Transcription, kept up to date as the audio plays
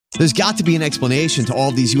There's got to be an explanation to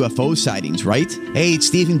all these UFO sightings, right? Hey, it's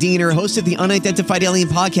Stephen Diener, host of the Unidentified Alien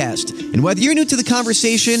Podcast. And whether you're new to the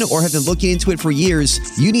conversation or have been looking into it for years,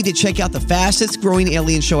 you need to check out the fastest growing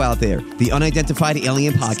alien show out there, the Unidentified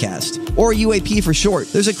Alien Podcast, or UAP for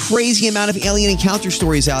short. There's a crazy amount of alien encounter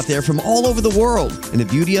stories out there from all over the world. And the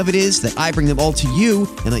beauty of it is that I bring them all to you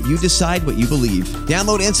and let you decide what you believe.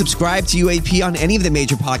 Download and subscribe to UAP on any of the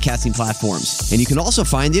major podcasting platforms. And you can also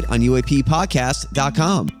find it on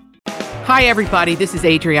UAPpodcast.com. Hi, everybody. This is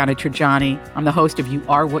Adriana Trajani. I'm the host of You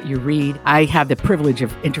Are What You Read. I have the privilege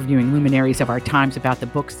of interviewing luminaries of our times about the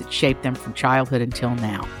books that shaped them from childhood until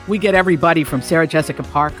now. We get everybody from Sarah Jessica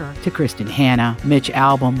Parker to Kristen Hanna, Mitch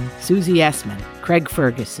Albom, Susie Essman, Craig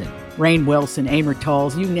Ferguson, Rainn Wilson, Amor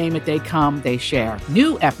Tolls, you name it, they come, they share.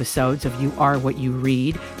 New episodes of You Are What You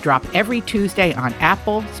Read drop every Tuesday on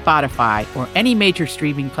Apple, Spotify, or any major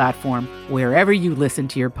streaming platform wherever you listen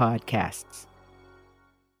to your podcasts.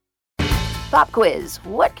 Pop quiz.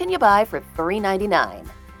 What can you buy for $3.99?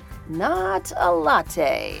 Not a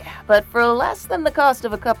latte, but for less than the cost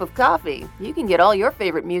of a cup of coffee, you can get all your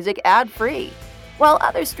favorite music ad-free. While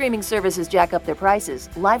other streaming services jack up their prices,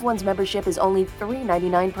 Live One's membership is only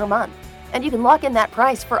 $3.99 per month, and you can lock in that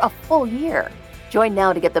price for a full year. Join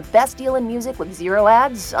now to get the best deal in music with 0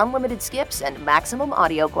 ads, unlimited skips, and maximum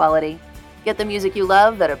audio quality. Get the music you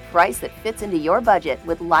love at a price that fits into your budget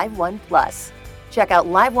with Live One Plus. Check out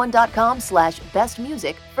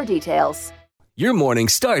liveone.com/bestmusic for details. Your morning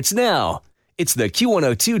starts now. It's the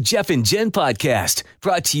Q102 Jeff and Jen podcast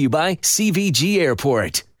brought to you by CVG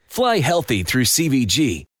Airport. Fly healthy through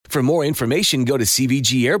CVG. For more information, go to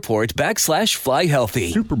CVG Airport /fly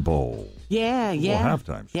healthy. Super Bowl. Yeah. Well,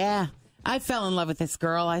 halftime. Yeah. I fell in love with this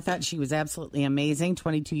girl. I thought she was absolutely amazing.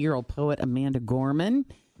 22-year-old poet Amanda Gorman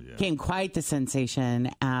became quite the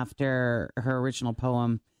sensation after her original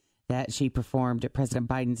poem that she performed at President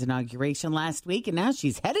Biden's inauguration last week, and now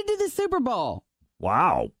she's headed to the Super Bowl.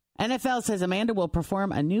 Wow. NFL says Amanda will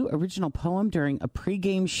perform a new original poem during a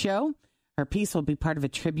pregame show. Her piece will be part of a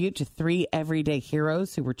tribute to 3 everyday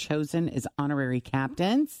heroes who were chosen as honorary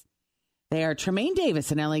captains. They are Tremaine Davis,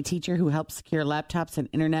 an LA teacher who helped secure laptops and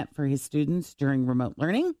internet for his students during remote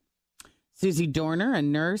learning. Susie Dorner, a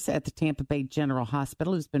nurse at the Tampa Bay General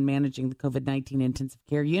Hospital who's been managing the COVID-19 intensive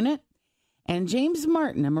care unit. And James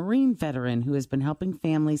Martin, a Marine veteran who has been helping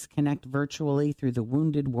families connect virtually through the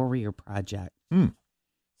Wounded Warrior Project.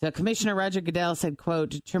 So Commissioner Roger Goodell said,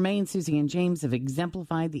 quote, Tremaine, Susie, and James have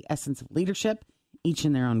exemplified the essence of leadership, each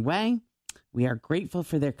in their own way. We are grateful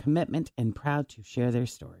for their commitment and proud to share their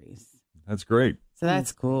stories. That's great. So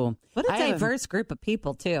that's cool. What a diverse group of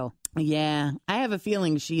people, too. Yeah. I have a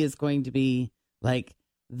feeling she is going to be like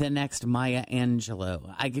the next Maya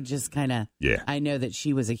Angelou. I could just kind of, I know that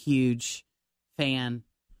she was a huge fan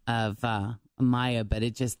of Maya, but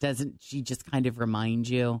it just doesn't, she just kind of reminds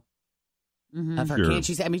you of her kid.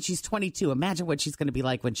 She's 22. Imagine what she's going to be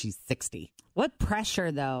like when she's 60. What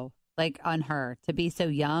pressure, though, like on her to be so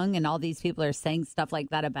young and all these people are saying stuff like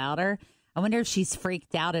that about her. I wonder if she's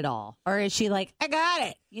freaked out at all. Or is she like, I got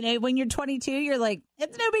it. You know, when you're 22, you're like,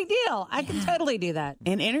 it's no big deal. I can totally do that.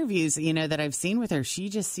 In interviews, that I've seen with her, she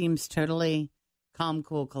just seems totally calm,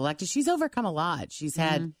 cool, collected. She's overcome a lot. She's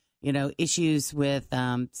had, issues with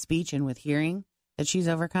speech and with hearing that she's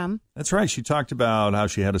overcome. That's right. She talked about how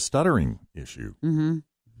she had a stuttering issue.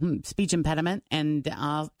 Speech impediment and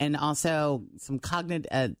also some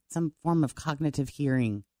form of cognitive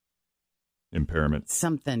hearing impairment.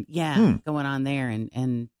 Something, going on there.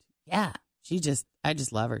 And I just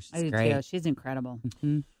love her. She's great. Too. She's incredible.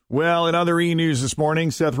 Well, in other E-News this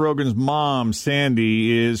morning, Seth Rogen's mom,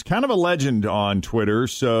 Sandy, is kind of a legend on Twitter,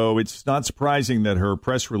 so it's not surprising that her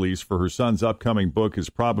press release for her son's upcoming book is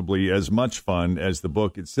probably as much fun as the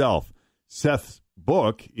book itself. Seth's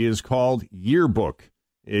book is called Yearbook.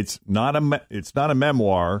 It's not a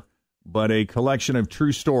memoir, but a collection of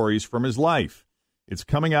true stories from his life. It's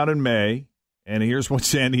coming out in May, and here's what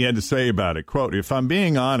Sandy had to say about it. Quote, if I'm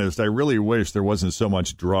being honest, I really wish there wasn't so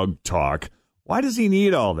much drug talk. Why does he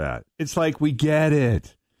need all that? It's like, we get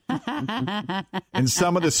it. And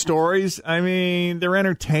some of the stories, they're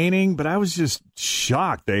entertaining, but I was just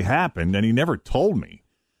shocked they happened, and he never told me.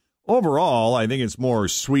 Overall, I think it's more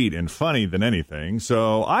sweet and funny than anything,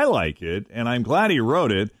 so I like it, and I'm glad he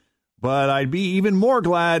wrote it, but I'd be even more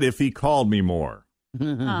glad if he called me more.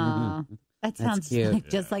 Aww, that sounds cute.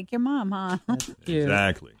 Just like your mom, huh?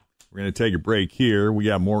 Exactly. We're going to take a break here. We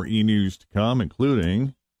got more E-News to come,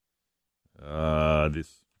 including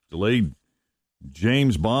this delayed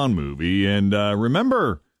James Bond movie. And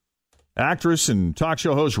remember actress and talk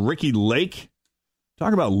show host Ricki Lake?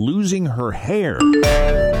 Talk about losing her hair.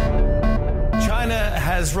 China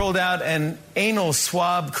has has rolled out an anal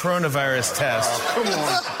swab coronavirus test. Come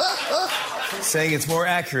on. Saying it's more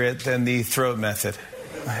accurate than the throat method.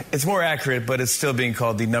 It's more accurate, but it's still being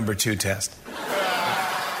called the number 2 test.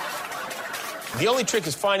 The only trick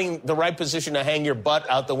is finding the right position to hang your butt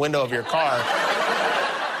out the window of your car.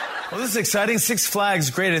 Well, this is exciting. Six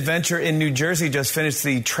Flags Great Adventure in New Jersey just finished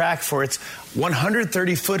the track for its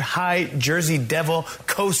 130-foot-high Jersey Devil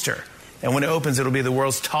coaster. And when it opens, it'll be the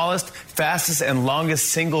world's tallest, fastest, and longest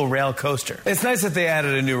single-rail coaster. It's nice that they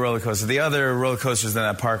added a new roller coaster. The other roller coasters in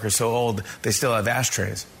that park are so old, they still have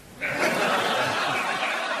ashtrays.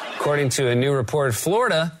 According to a new report,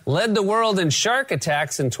 Florida led the world in shark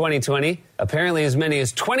attacks in 2020. Apparently, as many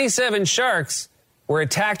as 27 sharks were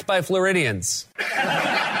attacked by Floridians.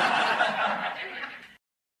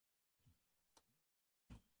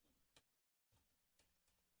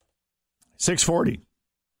 640.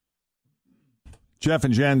 Jeff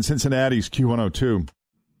and Jen, Cincinnati's Q102.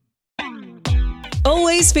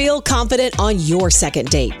 Always feel confident on your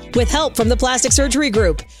second date. With help from the Plastic Surgery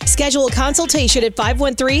Group. Schedule a consultation at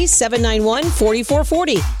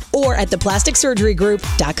 513-791-4440 or at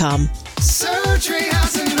theplasticsurgerygroup.com. Surgery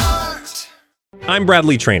has an art. I'm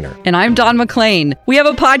Bradley Trainer. And I'm Don McClain. We have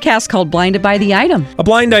a podcast called Blinded by the Item. A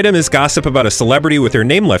blind item is gossip about a celebrity with their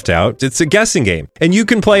name left out. It's a guessing game, and you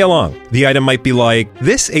can play along. The item might be like,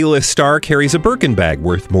 this A-list star carries a Birkin bag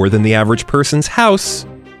worth more than the average person's house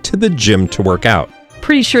to the gym to work out.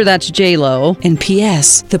 Pretty sure that's J-Lo. And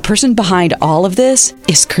P.S. the person behind all of this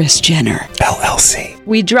is Kris Jenner, LLC.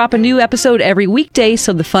 We drop a new episode every weekday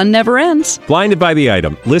so the fun never ends. Blinded by the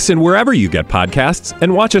Item. Listen wherever you get podcasts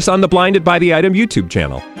and watch us on the Blinded by the Item YouTube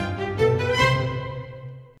channel.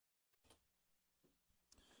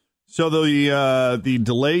 So the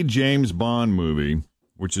delayed James Bond movie,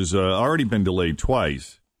 which has already been delayed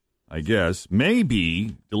twice, I guess, may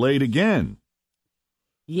be delayed again.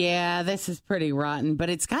 Yeah, this is pretty rotten, but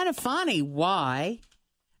it's kind of funny. Why?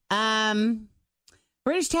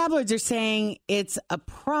 British tabloids are saying it's a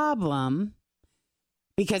problem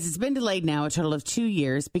because it's been delayed now a total of 2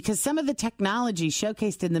 years because some of the technology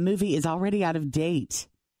showcased in the movie is already out of date.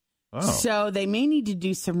 Oh. So they may need to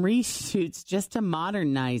do some reshoots just to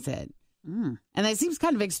modernize it. And that seems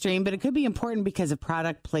kind of extreme, but it could be important because of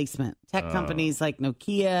product placement. Tech companies like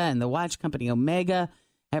Nokia and the watch company Omega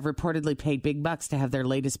have reportedly paid big bucks to have their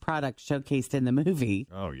latest product showcased in the movie.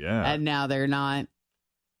 Oh, yeah. And now they're not,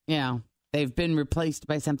 they've been replaced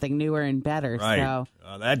by something newer and better. Right. So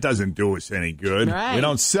that doesn't do us any good. Right. We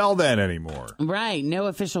don't sell that anymore. Right. No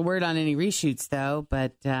official word on any reshoots, though.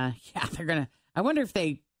 But, they're going to, I wonder if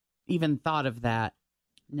they even thought of that.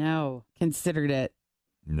 No. Considered it.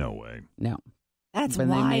 No way. No. That's when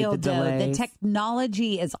wild, though. The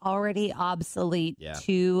technology is already obsolete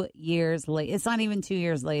 2 years later. It's not even 2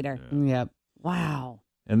 years later. Yep. Wow.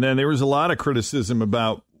 And then there was a lot of criticism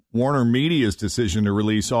about Warner Media's decision to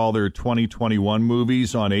release all their 2021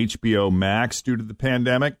 movies on HBO Max due to the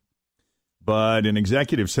pandemic. But an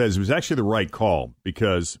executive says it was actually the right call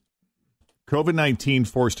because COVID-19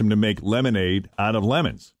 forced him to make lemonade out of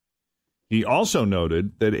lemons. He also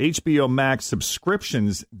noted that HBO Max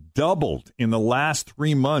subscriptions doubled in the last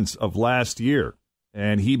 3 months of last year.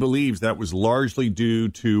 And he believes that was largely due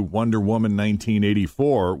to Wonder Woman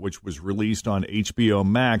 1984, which was released on HBO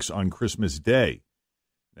Max on Christmas Day.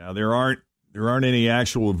 Now, there aren't any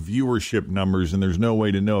actual viewership numbers, and there's no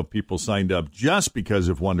way to know if people signed up just because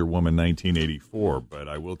of Wonder Woman 1984. But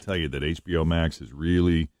I will tell you that HBO Max has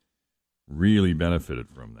really, really benefited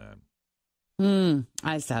from that.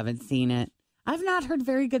 I still haven't seen it. I've not heard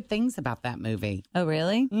very good things about that movie. Oh,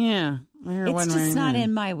 really? Yeah. It's just not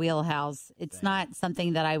in my wheelhouse. It's not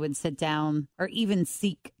something that I would sit down or even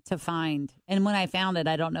seek to find. And when I found it,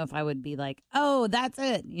 I don't know if I would be like, oh, that's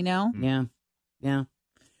it, Yeah. Yeah.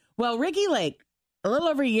 Well, Ricki Lake, a little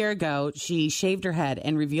over a year ago, she shaved her head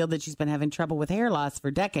and revealed that she's been having trouble with hair loss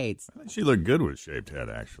for decades. I think she looked good with a shaved head,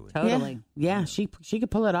 actually. Totally. Yeah, she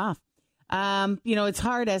could pull it off. It's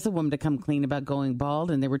hard as a woman to come clean about going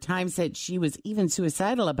bald, and there were times that she was even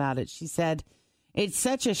suicidal about it. She said, it's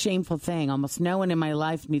such a shameful thing. Almost no one in my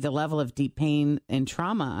life knew the level of deep pain and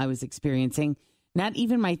trauma I was experiencing. Not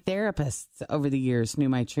even my therapists over the years knew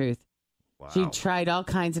my truth. Wow. She tried all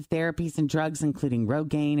kinds of therapies and drugs, including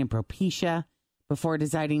Rogaine and Propecia, before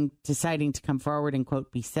deciding to come forward and,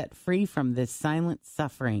 quote, be set free from this silent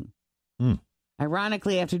suffering.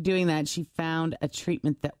 Ironically, after doing that, she found a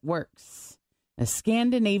treatment that works. A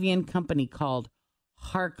Scandinavian company called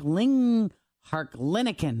Harkliniken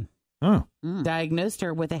diagnosed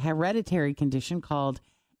her with a hereditary condition called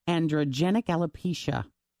androgenic alopecia,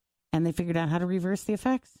 and they figured out how to reverse the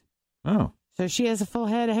effects. Oh. So she has a full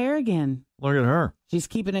head of hair again. Look at her. She's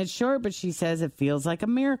keeping it short, but she says it feels like a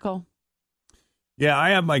miracle. Yeah, I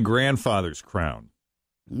have my grandfather's crown.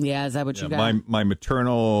 Yeah, is that what you got? My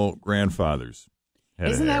maternal grandfather's head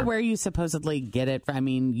of Isn't hair. that where you supposedly get it? I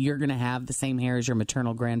mean, you're going to have the same hair as your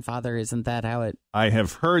maternal grandfather. Isn't that how it I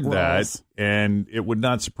have heard rolls? that, and it would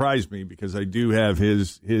not surprise me because I do have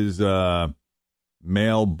his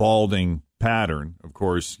male balding pattern. Of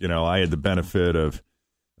course, I had the benefit of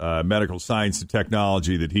medical science and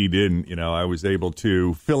technology that he didn't. I was able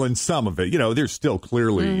to fill in some of it. There's still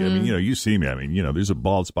clearly, I mean, you see me. I mean, there's a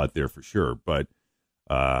bald spot there for sure. But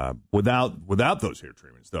without those hair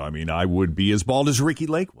treatments, though, I mean, I would be as bald as Ricky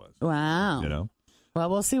Lake was. Wow. Well,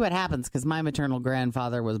 we'll see what happens because my maternal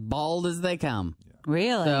grandfather was bald as they come. Yeah.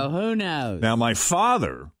 Really? So who knows? Now, my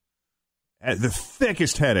father had the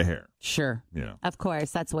thickest head of hair. Sure. Of course.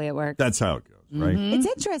 That's the way it works. That's how it goes, right? It's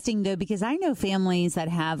interesting, though, because I know families that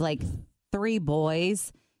have like 3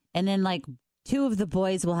 boys, and then like 2 of the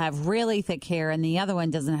boys will have really thick hair, and the other one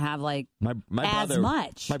doesn't have like my as brother,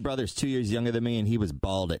 much. My brother's 2 years younger than me, and he was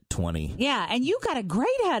bald at 20. Yeah, and you got a great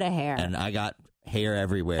head of hair. And I got hair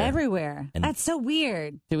everywhere. Everywhere. And That's so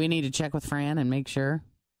weird. Do we need to check with Fran and make sure?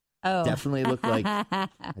 Oh, definitely look like I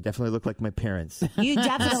definitely look like my parents. You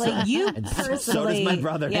definitely, you And personally. so does my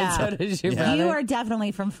brother. Yeah. So does your You brother. are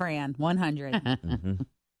definitely from Fran, 100.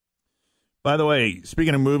 By the way,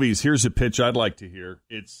 speaking of movies, here's a pitch I'd like to hear.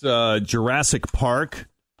 It's Jurassic Park,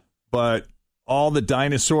 but all the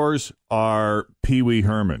dinosaurs are Pee Wee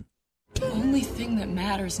Herman. The only thing that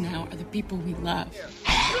matters now are the people we love.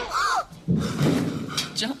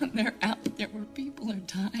 John, they're out there where people are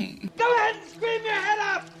dying. Go ahead and scream your head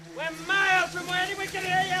off! We're miles from where anyone can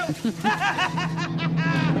hear you!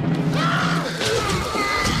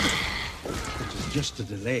 It's just a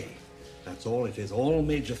delay. That's all it is. All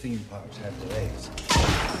major theme parks have delays.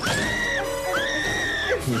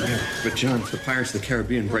 But John, if the Pirates of the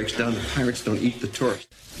Caribbean breaks down, the pirates don't eat the tourists.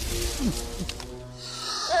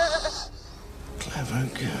 Clever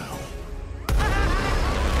girl.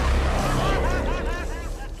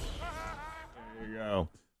 There you go.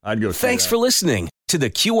 I'd go. Thanks for listening to the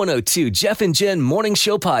Q102 Jeff and Jen Morning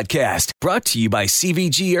Show podcast, brought to you by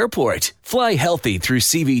CVG Airport. Fly healthy through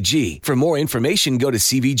CVG. For more information, go to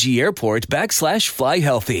CVG Airport /fly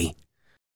healthy.